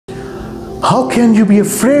How can you be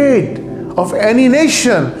afraid of any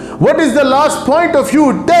nation? What is the last point of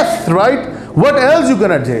you? Death, right? What else you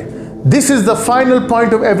gonna do? This is the final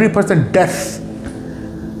point of every person, death.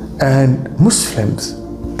 And Muslims,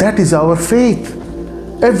 that is our faith.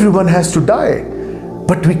 Everyone has to die.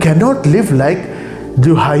 But we cannot live like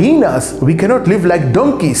the hyenas. We cannot live like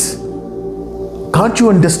donkeys. Can't you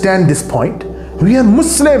understand this point? We are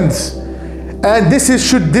Muslims. And this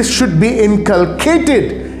should be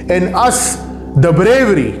inculcated in us, the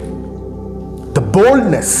bravery, the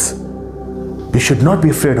boldness. We should not be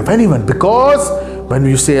afraid of anyone, because when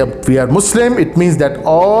you say we are Muslim, it means that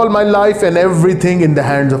all my life and everything in the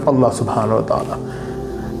hands of Allah subhanahu wa ta'ala.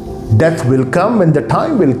 Death will come when the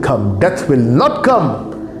time will come. Death will not come.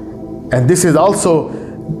 And this is also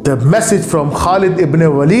the message from Khalid ibn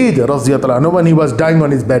Walid radhiyallahu anhu when he was dying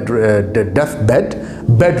on his deathbed,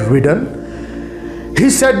 bedridden. He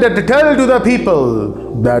said that to tell to the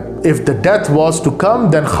people that if the death was to come,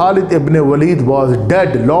 then Khalid ibn Walid was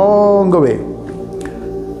dead long away.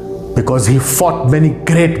 Because he fought many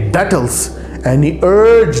great battles and he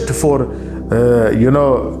urged for,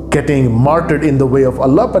 getting martyred in the way of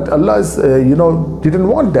Allah. But Allah is, didn't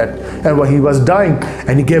want that. And when he was dying,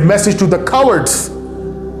 and he gave message to the cowards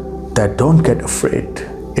that don't get afraid.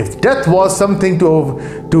 If death was something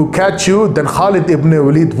to catch you, then Khalid ibn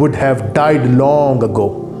Walid would have died long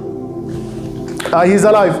ago. He's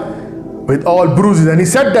alive with all bruises. And he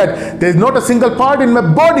said that there is not a single part in my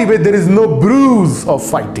body where there is no bruise of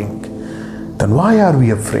fighting. Then why are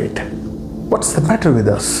we afraid? What's the matter with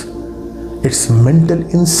us? It's mental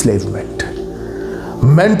enslavement.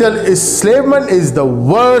 Mental enslavement is the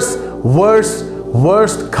worst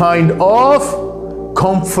kind of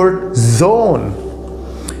comfort zone.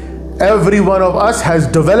 Every one of us has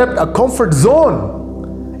developed a comfort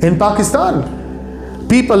zone in Pakistan.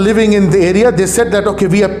 People living in the area, they said that, okay,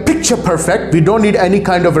 we are picture perfect. We don't need any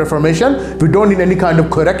kind of reformation. We don't need any kind of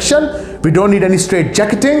correction. We don't need any straight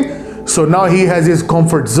jacketing. So now he has his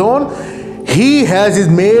comfort zone. He has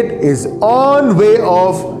made his own way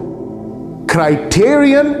of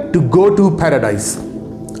criterion to go to paradise.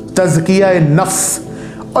 Tazkiyah-e-nafs.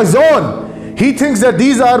 His own. He thinks that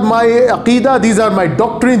these are my aqidah, these are my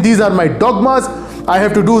doctrine, these are my dogmas. I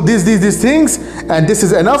have to do these things, and this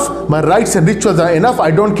is enough. My rites and rituals are enough.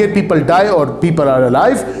 I don't care people die or people are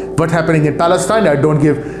alive. What's happening in Palestine, I don't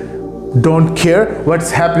care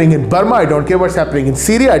what's happening in Burma. I don't care what's happening in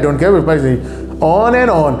Syria. I don't care what's happening. On and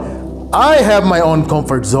on. I have my own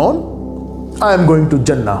comfort zone. I am going to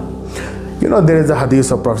Jannah. There is a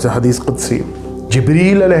hadith of Prophet, hadith Qudsi.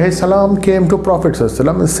 Jibreel alayhi salam came to Prophet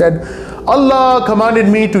and said, Allah commanded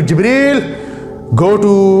me to Jibreel, go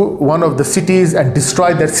to one of the cities and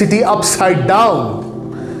destroy that city upside down.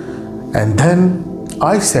 And then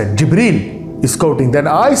I said, Jibreel is quoting, then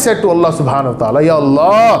I said to Allah subhanahu wa ta'ala, Ya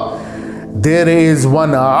Allah, there is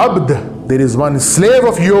one abd, there is one slave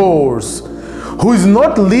of yours who is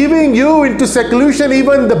not leaving you into seclusion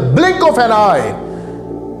even the blink of an eye.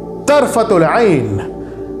 Tarfatul ayn.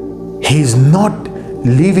 He is not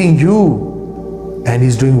leaving you. And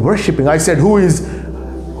he's doing worshipping. I said,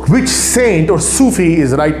 which saint or Sufi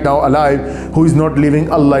is right now alive who is not leaving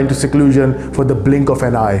Allah into seclusion for the blink of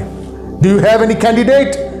an eye? Do you have any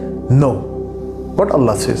candidate? No. What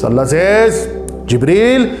Allah says? Allah says,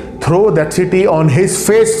 Jibreel, throw that city on his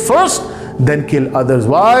face first, then kill others.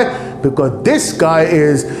 Why? Because this guy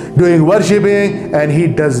is doing worshipping and he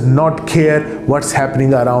does not care what's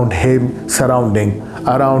happening around him, surrounding,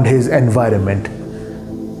 around his environment.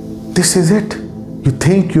 This is it. You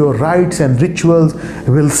think your rites and rituals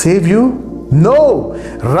will save you? No.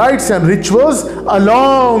 Rites and rituals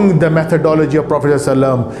along the methodology of Prophet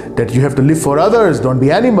ﷺ, that you have to live for others, don't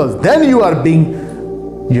be animals. Then you are being,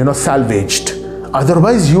 salvaged.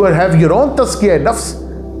 Otherwise, you have your own tazkiyah-e-nafs.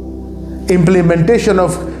 Implementation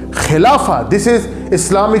of khilafah. This is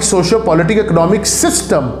Islamic socio-political economic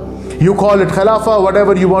system. You call it khilafah,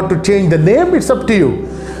 whatever you want to change the name, it's up to you.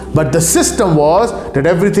 But the system was that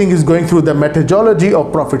everything is going through the methodology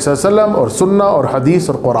of Prophet ﷺ or Sunnah or Hadith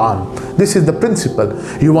or Quran. This is the principle.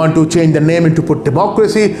 You want to change the name and to put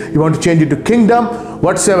democracy, you want to change it to kingdom,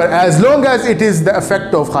 whatsoever. As long as it is the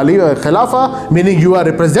effect of Khilafah, meaning you are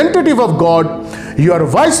representative of God, you are a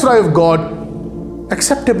viceroy of God,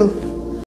 acceptable.